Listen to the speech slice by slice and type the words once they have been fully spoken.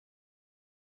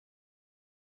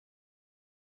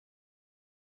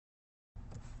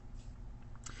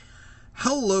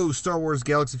Hello, Star Wars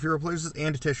Galaxy of Hero players. This is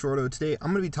Antiteshorto. Today,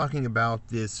 I'm going to be talking about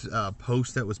this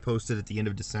post that was posted at the end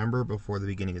of December before the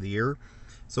beginning of the year.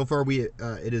 So far, it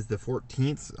is the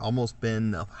 14th, almost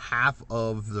been half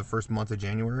of the first month of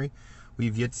January.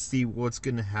 We've yet to see what's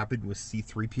going to happen with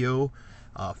C-3PO,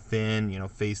 Finn,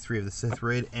 Phase 3 of the Sith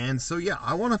Raid. And so, yeah,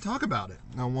 I want to talk about it.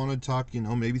 I want to talk,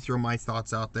 maybe throw my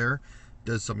thoughts out there.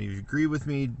 Does some of you agree with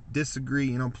me,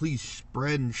 disagree? Please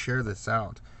spread and share this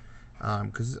out.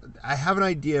 Because I have an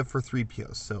idea for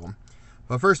 3PO. So,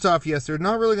 but first off, yes, they're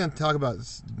not really going to talk about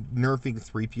nerfing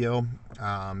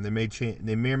 3PO.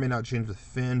 They may or may not change with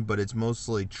Finn, but it's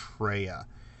mostly Traya,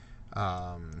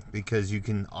 because you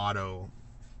can auto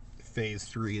Phase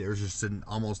 3. There's just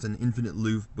almost an infinite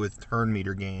loop with turn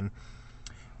meter gain,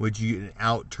 which you can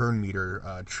out turn meter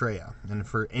Traya, and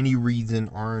for any reason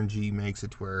RNG makes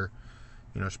it to where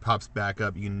she pops back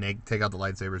up. You can take out the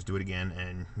lightsabers, do it again,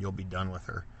 and you'll be done with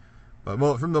her. But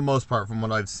from the most part, from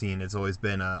what I've seen, it's always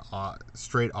been a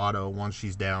straight auto. Once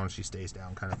she's down, she stays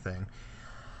down kind of thing.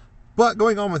 But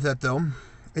going on with that, though,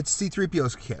 it's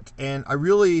C-3PO's kit. And I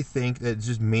really think that it's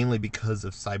just mainly because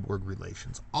of cyborg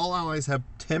relations. All allies have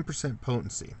 10%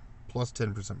 potency, plus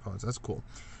 10% potency. That's cool.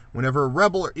 Whenever a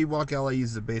Rebel or Ewok ally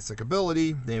uses a basic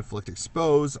ability, they inflict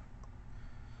expose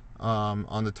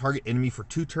on the target enemy for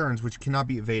 2 turns, which cannot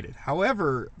be evaded.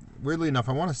 However, weirdly enough,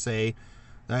 I want to say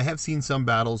I have seen some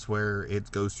battles where it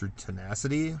goes through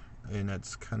tenacity, and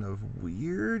that's kind of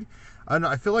weird. I don't know,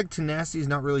 I feel like tenacity is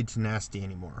not really tenacity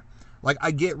anymore. Like,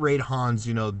 I get Raid Han's,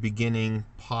 beginning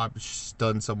pop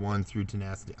stun someone through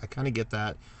tenacity. I kind of get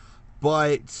that.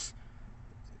 But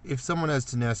if someone has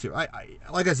tenacity,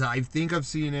 like I said, I think I've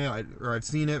seen it, or I've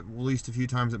seen it at least a few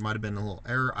times. It might have been a little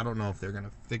error. I don't know if they're going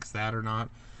to fix that or not.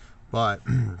 But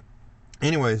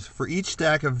anyways, for each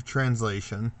stack of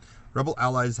translation, Rebel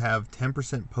allies have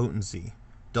 10% potency,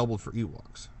 doubled for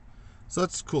Ewoks. So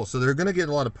that's cool. So they're going to get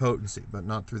a lot of potency, but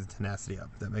not through the tenacity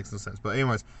up. That makes no sense. But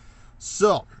anyways,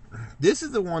 so this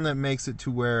is the one that makes it to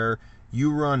where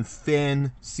you run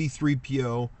Finn,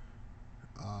 C-3PO,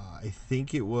 I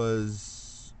think it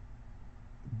was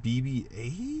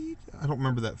BB-8? I don't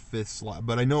remember that 5th slot,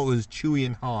 but I know it was Chewie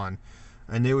and Han,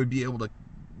 and they would be able to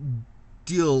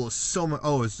deal so much.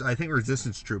 Oh, I think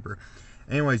Resistance Trooper.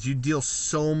 Anyways, you deal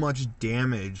so much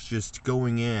damage just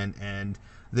going in, and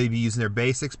they'd be using their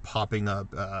basics, popping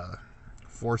up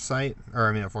Foresight,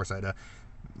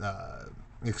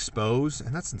 Expose,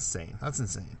 and that's insane. That's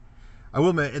insane. I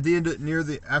will admit, at the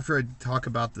end, after I talk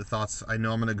about the thoughts, I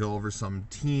know I'm going to go over some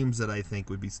teams that I think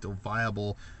would be still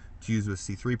viable to use with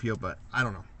C-3PO, but I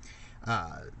don't know.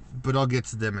 But I'll get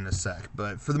to them in a sec.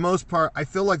 But for the most part, I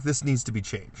feel like this needs to be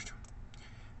changed.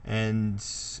 And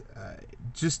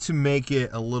just to make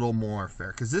it a little more fair,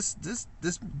 because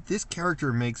this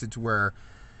character makes it to where,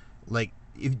 like,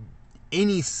 if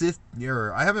any Sith,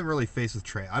 I haven't really faced with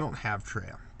Traya. I don't have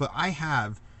Traya, but I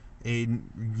have a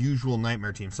usual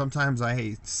Nightmare team. Sometimes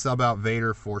I sub out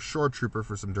Vader for Shore Trooper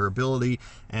for some durability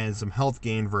and some health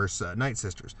gain versus Night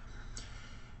Sisters.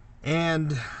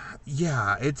 And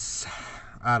yeah,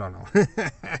 I don't know.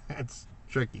 It's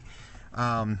tricky.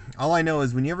 All I know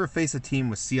is when you ever face a team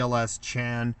with CLS,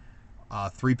 Chan,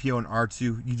 3PO, and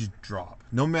R2, you just drop.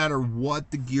 No matter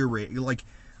what the gear rate.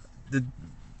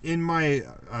 In my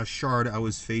shard, I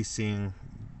was facing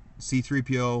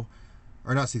C-3PO,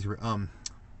 or not C-3PO.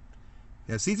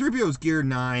 Yeah, C-3PO was gear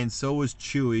 9, so was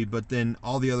Chewie, but then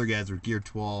all the other guys were gear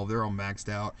 12. They're all maxed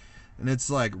out. And it's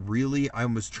like, really? I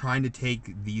was trying to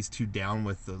take these two down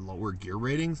with the lower gear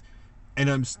ratings, and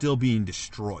I'm still being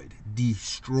destroyed.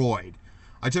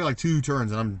 I took like 2 turns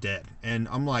and I'm dead. And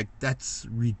I'm like, that's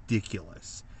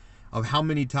ridiculous of how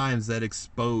many times that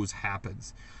expose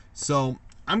happens. So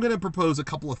I'm going to propose a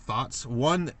couple of thoughts.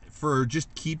 One, for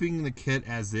just keeping the kit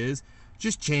as is,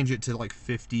 just change it to like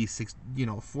 50, 60,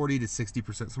 40 to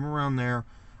 60%, somewhere around there.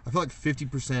 I feel like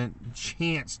 50%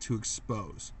 chance to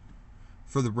expose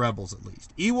for the Rebels at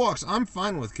least. Ewoks, I'm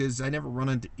fine with, because I never run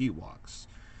into Ewoks.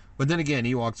 But then again,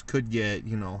 Ewoks could get,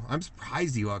 I'm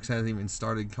surprised Ewoks hasn't even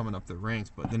started coming up the ranks.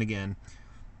 But then again,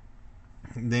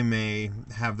 they may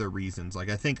have their reasons. Like,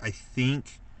 I think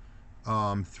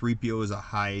 3PO is a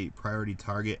high priority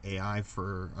target AI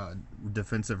for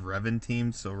defensive Revan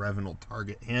teams. So Revan will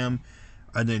target him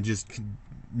and then just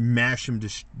mash him,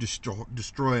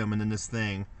 destroy him, and then this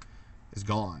thing is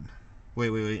gone.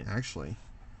 Wait. Actually,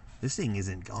 this thing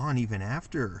isn't gone even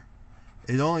after.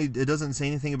 It doesn't say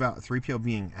anything about 3PO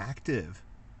being active.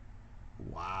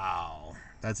 Wow,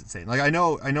 that's insane. Like, I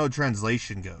know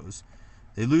translation goes.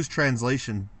 They lose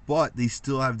translation, but they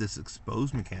still have this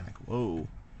expose mechanic. Whoa.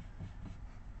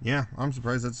 Yeah, I'm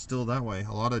surprised that's still that way.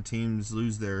 A lot of teams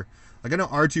lose their... Like, I know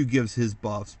R2 gives his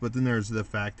buffs, but then there's the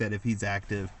fact that if he's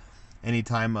active,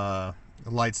 anytime a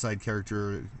light side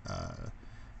character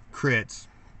crits,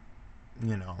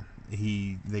 you know,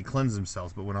 they cleanse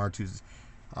themselves. But when R2's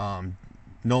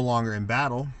no longer in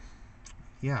battle,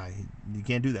 yeah, you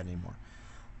can't do that anymore.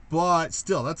 But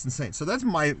still, that's insane. So that's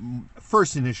my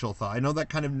first initial thought. I know that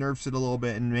kind of nerfs it a little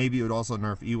bit, and maybe it would also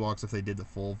nerf Ewoks if they did the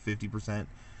full 50%.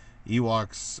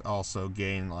 Ewoks also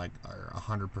gain like a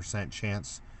 100%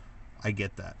 chance. I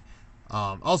get that.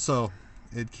 Also,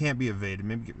 it can't be evaded.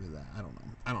 Maybe get rid of that. I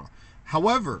don't know.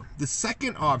 However, the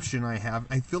second option I have,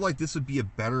 I feel like this would be a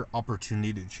better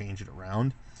opportunity to change it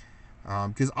around.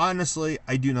 Because honestly,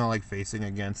 I do not like facing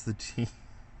against the team.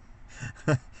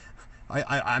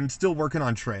 I'm still working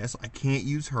on Treyas. I can't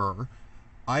use her.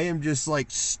 I am just like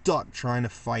stuck trying to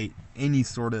fight any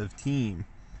sort of team.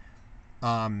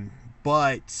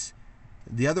 But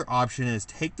the other option is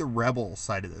take the Rebel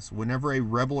side of this. Whenever a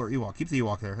Rebel or Ewok, keep the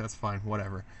Ewok there, that's fine,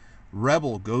 whatever.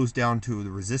 Rebel goes down to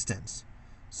the Resistance.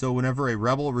 So whenever a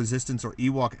Rebel, Resistance, or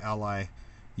Ewok ally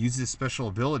uses a special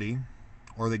ability,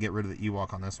 or they get rid of the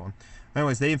Ewok on this one.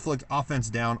 Anyways, they inflict offense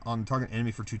down on the target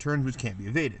enemy for 2 turns, which can't be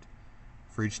evaded.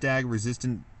 For each stag,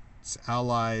 Resistance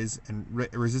allies and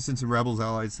Resistance and Rebels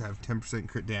allies have 10%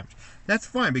 crit damage. That's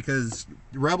fine because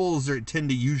Rebels tend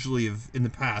to usually have in the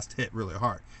past hit really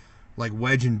hard, like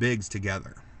Wedge and Biggs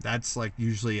together. That's like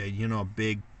usually a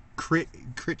big crit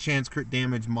chance, crit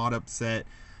damage mod up set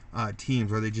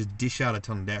teams where they just dish out a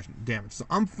ton of damage. So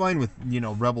I'm fine with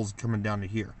Rebels coming down to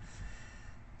here.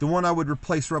 The one I would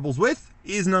replace Rebels with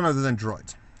is none other than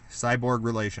droids. Cyborg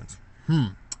relations.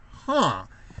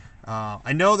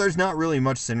 I know there's not really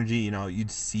much synergy.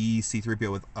 You'd see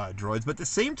C-3PO with droids, but at the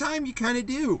same time, you kind of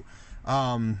do.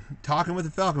 Talking with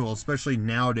the Falcon, well, especially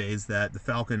nowadays that the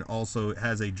Falcon also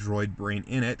has a droid brain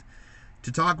in it.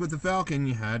 To talk with the Falcon,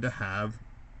 you had to have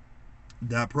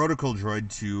that protocol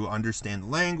droid to understand the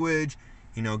language,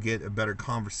 get a better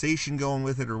conversation going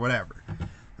with it or whatever.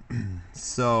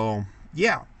 So,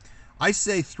 yeah, I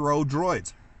say throw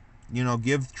droids.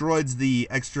 Give droids the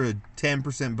extra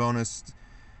 10% bonus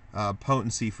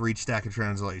potency for each stack of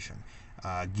translation.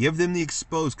 Give them the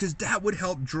exposed, because that would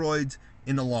help droids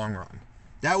in the long run.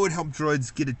 That would help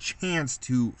droids get a chance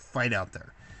to fight out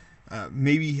there.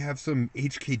 Maybe have some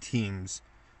HK teams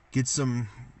get some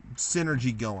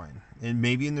synergy going, and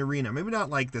maybe in the arena, maybe not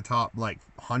like the top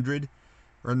 100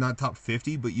 or not top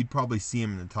 50, but you'd probably see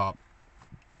them in the top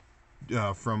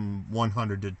from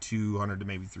 100 to 200 to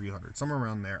maybe 300, somewhere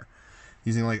around there.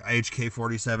 Using like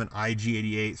HK47,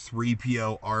 IG88,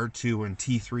 3PO, R2, and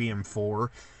T3 and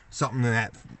 4, something of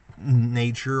that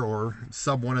nature, or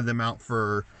sub one of them out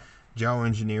for Jawa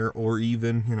Engineer, or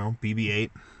even BB-8.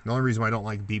 The only reason why I don't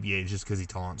like BB-8 is just because he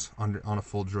taunts on a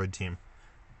full droid team.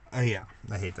 Yeah,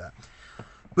 I hate that.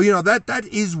 But that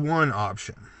is one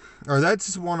option, or that's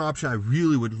just one option I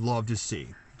really would love to see.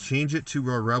 Change it to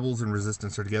where Rebels and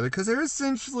Resistance are together, because they're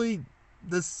essentially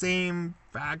the same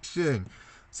faction.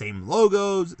 Same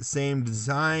logos, same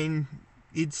design.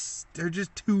 They're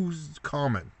just too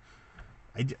common.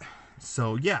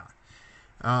 So yeah.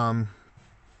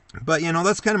 But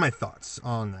that's kind of my thoughts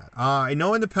on that. I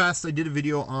know in the past I did a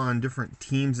video on different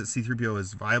teams that C-3PO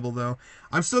is viable though.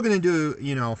 I'm still going to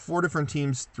do 4 different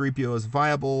teams 3PO is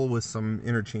viable with some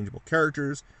interchangeable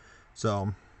characters.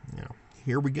 So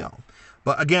here we go.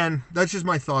 But again, that's just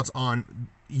my thoughts on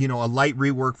a light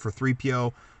rework for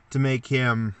 3PO to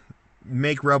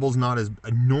make Rebels not as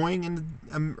annoying in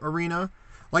the arena.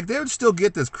 Like, they would still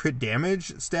get this crit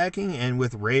damage stacking, and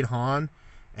with Raid Han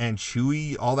and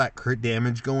Chewie, all that crit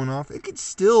damage going off, it could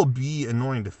still be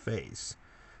annoying to face,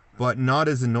 but not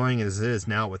as annoying as it is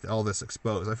now with all this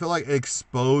exposed. I feel like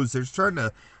exposed, they're starting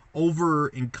to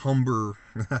over encumber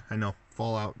I know,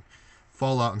 Fallout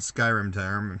and Skyrim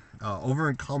term, over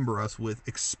encumber us with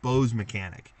exposed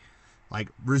mechanic. Like,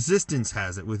 Resistance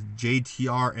has it with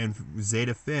JTR and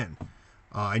Zeta Finn.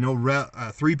 I know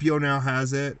 3PO now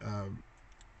has it.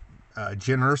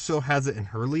 Jen Erso has it in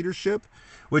her leadership,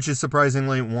 which is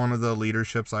surprisingly one of the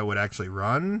leaderships I would actually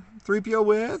run 3PO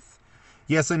with.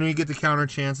 Yes, I know you get the counter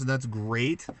chance, and that's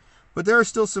great. But there are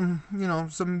still some,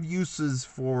 some uses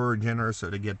for Jen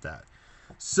Erso to get that.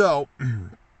 So,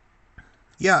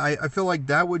 yeah, I feel like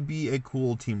that would be a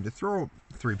cool team to throw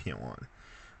 3PO on.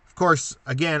 Of course,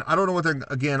 again, I don't know what they're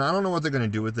going to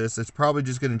do with this. It's probably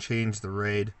just going to change the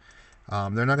raid.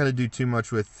 They're not going to do too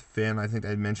much with Finn. I think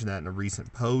I mentioned that in a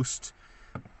recent post.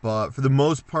 But for the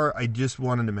most part, I just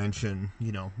wanted to mention,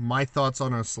 my thoughts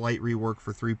on a slight rework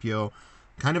for 3PO.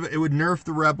 It would nerf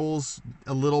the Rebels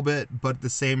a little bit, but at the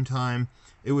same time,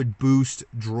 It would boost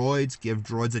droids, give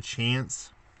droids a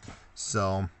chance.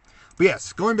 So, but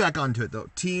yes, going back onto it though,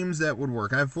 teams that would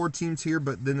work. I have 4 teams here,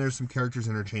 but then there's some characters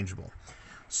interchangeable.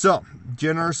 So,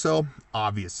 Jyn Erso,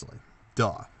 obviously,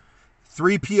 duh.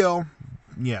 3PO,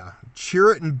 yeah.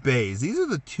 Chirrut and Baze, these are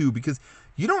the 2 because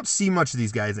you don't see much of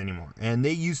these guys anymore, and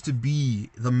they used to be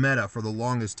the meta for the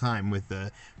longest time with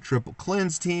the Triple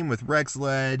Cleanse team, with Rex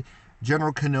Led,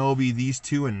 General Kenobi, these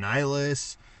 2, and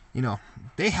Nihilus. You know,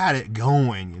 they had it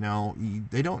going. You know, you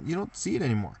don't see it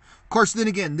anymore. Of course, then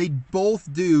again, they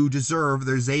both do deserve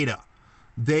their Zeta.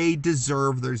 They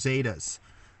deserve their Zetas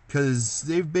because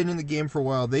they've been in the game for a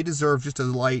while. They deserve just a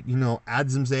light, you know,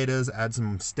 add some Zetas, add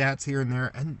some stats here and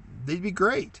there, and they'd be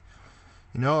great.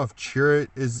 You know, if Chirrut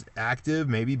is active,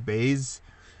 maybe Baze,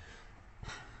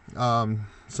 some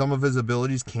of his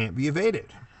abilities can't be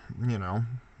evaded. You know,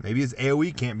 maybe his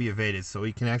AoE can't be evaded, so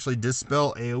he can actually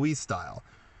dispel AoE style.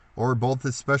 Or both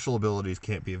his special abilities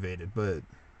can't be evaded, but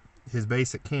his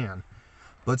basic can.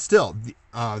 But still,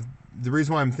 the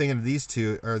reason why I'm thinking of these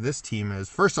 2, or this team, is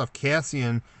first off,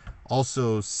 Cassian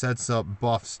also sets up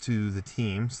buffs to the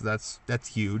team, so that's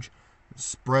huge.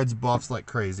 Spreads buffs like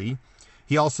crazy.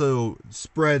 He also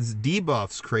spreads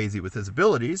debuffs crazy with his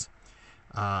abilities.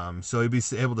 So he'd be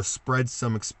able to spread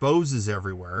some exposes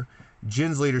everywhere.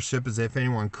 Jyn's leadership is if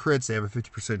anyone crits, they have a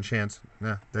 50% chance.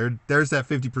 Yeah, there's that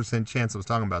 50% chance I was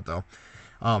talking about, though.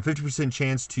 50%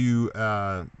 chance to,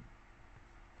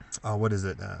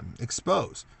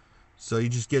 expose. So you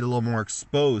just get a little more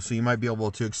exposed. So you might be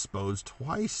able to expose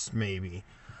twice, maybe.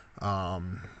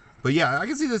 But yeah, I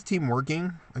can see this team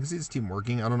working. I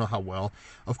don't know how well.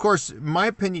 Of course, my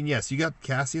opinion, yes, you got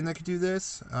Cassian that could do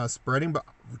this, spreading. But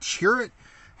Chirrut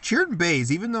and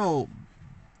Baze, even though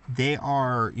they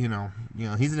are, you know,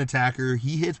 he's an attacker.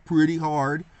 He hits pretty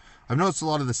hard. I've noticed a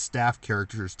lot of the staff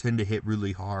characters tend to hit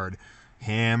really hard.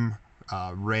 Ham,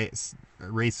 Race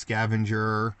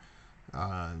Scavenger,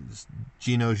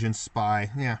 Geonosian Spy,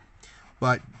 yeah.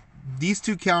 But these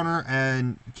 2 counter,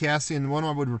 and Cassian, the one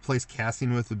I would replace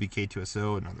Cassian with would be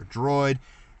K2SO, another droid.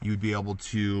 You'd be able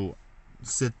to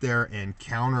sit there and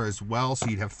counter as well, so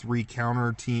you'd have 3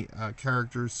 counter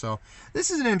characters. So this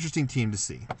is an interesting team to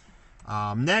see.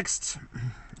 Next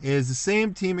is the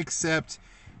same team, except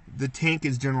the tank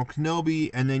is General Kenobi,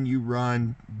 and then you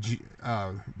run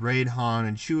Raid, Han,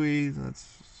 and Chewie. That's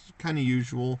kind of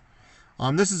usual.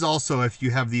 This is also if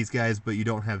you have these guys, but you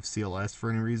don't have CLS for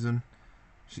any reason.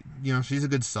 She's a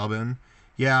good sub-in.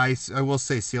 Yeah, I will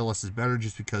say CLS is better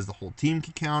just because the whole team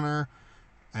can counter,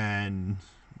 and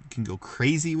can go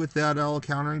crazy with that all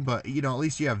countering, but, at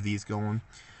least you have these going.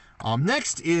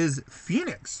 Next is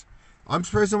Phoenix. I'm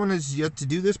surprised someone has yet to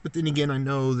do this, but then again, I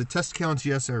know the test counts,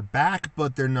 yes, are back,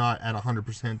 but they're not at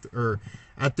 100% or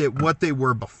at what they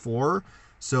were before.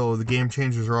 So the game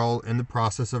changers are all in the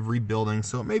process of rebuilding.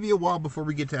 So it may be a while before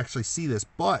we get to actually see this,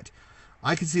 but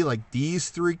I could see like these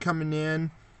 3 coming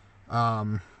in,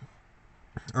 or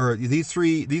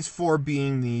these 4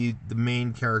 being the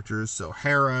main characters. So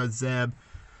Hera, Zeb,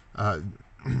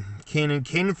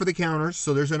 Kanan for the counters,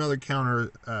 so there's another counter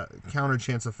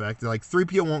chance effect. Like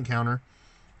 3PO won't counter,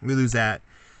 we lose that.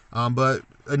 But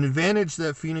an advantage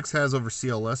that Phoenix has over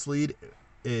CLS lead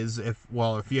is if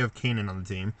you have Kanan on the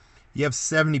team, you have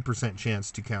 70%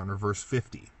 chance to counter versus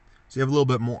 50. So you have a little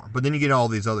bit more. But then you get all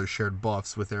these other shared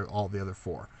buffs with all the other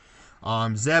 4.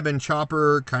 Zeb and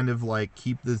Chopper kind of like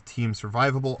keep the team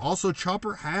survivable. Also,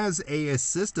 Chopper has a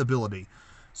assist ability.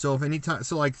 So if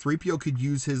like 3PO could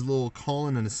use his little call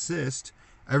in and assist,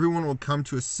 everyone will come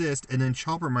to assist, and then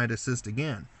Chopper might assist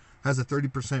again. Has a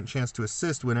 30% chance to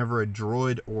assist whenever a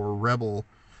droid or rebel,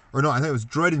 or no, I think it was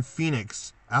droid and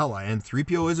Phoenix ally, and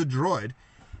 3PO is a droid,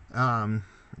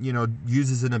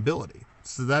 uses an ability.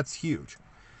 So that's huge.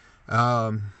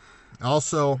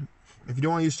 Also, if you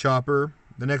don't want to use Chopper,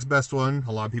 the next best one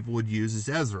a lot of people would use is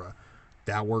Ezra.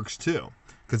 That works too,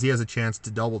 because he has a chance to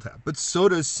double tap. But so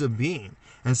does Sabine.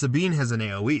 And Sabine has an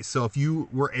AoE. So if you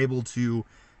were able to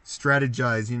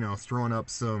strategize, throwing up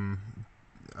some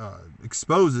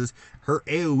exposes, her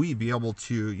AoE be able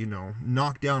to,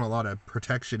 knock down a lot of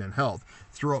protection and health,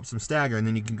 throw up some stagger, and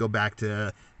then you can go back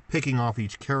to picking off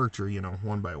each character,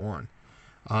 one by one.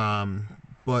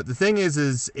 But the thing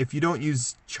is if you don't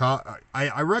use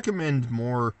I recommend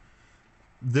more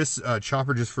this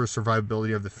Chopper just for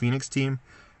survivability of the Phoenix team,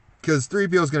 because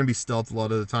 3PO is going to be stealth a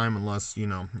lot of the time unless, you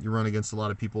run against a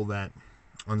lot of people that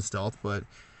unstealth. But,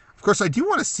 of course, I do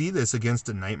want to see this against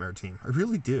a Nightmare team. I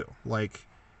really do. Like,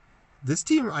 this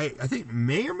team, I think,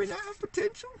 may or may not have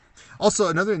potential. Also,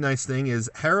 another nice thing is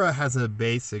Hera has a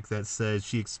basic that says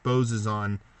she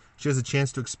has a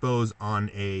chance to expose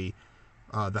on the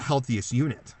healthiest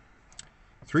unit.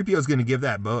 3PO is going to give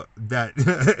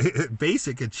that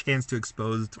basic a chance to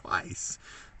expose twice.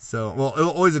 So, well,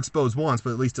 it'll always expose once,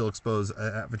 but at least it'll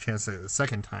have a chance a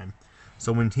second time.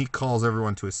 So when he calls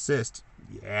everyone to assist,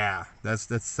 yeah, that's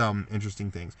some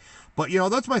interesting things. But, you know,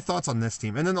 that's my thoughts on this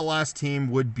team. And then the last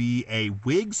team would be a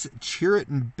Wiggs, Chirrut,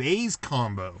 and Baze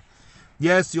combo.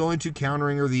 Yes, the only two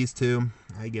countering are these two.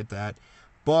 I get that.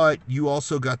 But you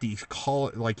also got the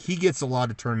call, like, he gets a lot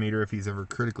of turn meter if he's ever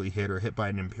critically hit or hit by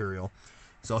an Imperial.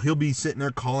 So he'll be sitting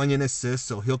there calling in assist.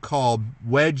 So he'll call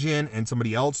Wedge in and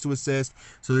somebody else to assist.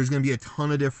 So there's going to be a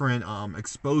ton of different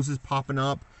exposes popping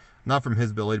up. Not from his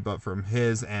ability, but from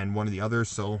his and one of the others.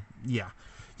 So, yeah.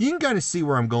 You can kind of see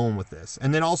where I'm going with this.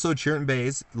 And then also Chirrut and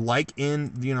Baze, like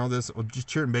in, you know, this, just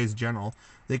Chirrut and Baze in general,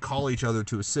 they call each other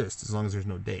to assist as long as there's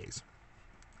no days.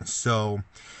 So,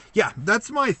 yeah, that's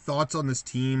my thoughts on this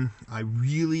team. I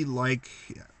really like,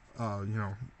 you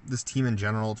know, this team in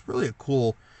general. It's really a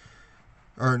cool,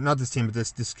 or not this team, but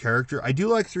this character. I do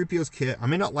like 3PO's kit. I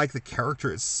may not like the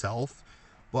character itself,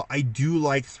 but I do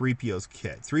like 3PO's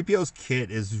kit. 3PO's kit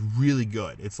is really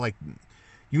good. It's like,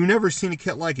 you've never seen a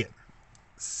kit like it.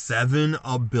 7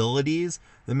 abilities.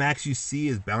 The max you see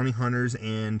is bounty hunters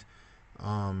and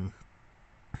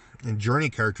journey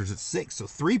characters at 6. So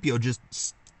 3PO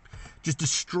just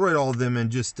destroyed all of them and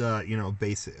just you know,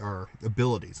 basic or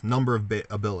abilities, number of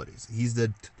abilities. He's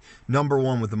the number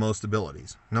one with the most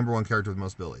abilities, number one character with the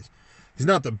most abilities. He's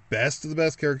not the best of the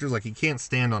best characters. Like, he can't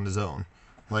stand on his own.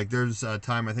 Like, there's a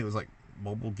time, I think it was like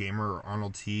Mobile Gamer or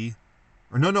Arnold T,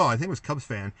 or no, I think it was Cubs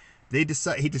fan. He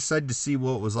decided to see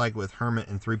what it was like with Hermit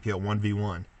and 3PO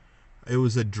 1v1. It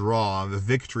was a draw, a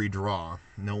victory draw.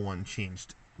 No one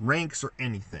changed ranks or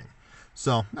anything.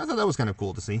 So I thought that was kind of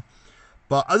cool to see.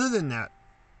 But other than that,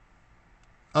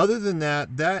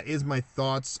 that is my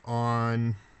thoughts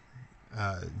on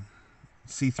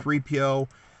C-3PO.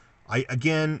 I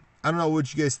don't know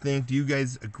what you guys think. Do you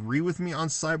guys agree with me on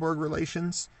cyborg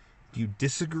relations? Do you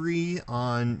disagree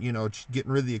on, you know,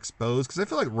 getting rid of the exposed? Because I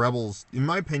feel like Rebels, in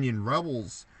my opinion,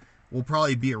 Rebels will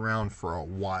probably be around for a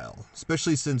while.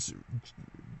 Especially since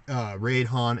Raid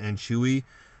Han and Chewie,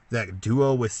 that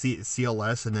duo with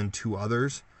CLS and then 2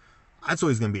 others, that's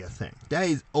always going to be a thing. That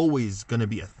is always going to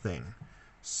be a thing.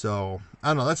 So, I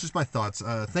don't know. That's just my thoughts.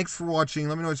 Thanks for watching.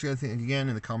 Let me know what you guys think again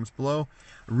in the comments below.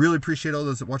 I really appreciate all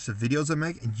those that watch the videos I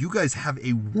make. And you guys have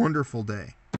a wonderful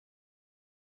day.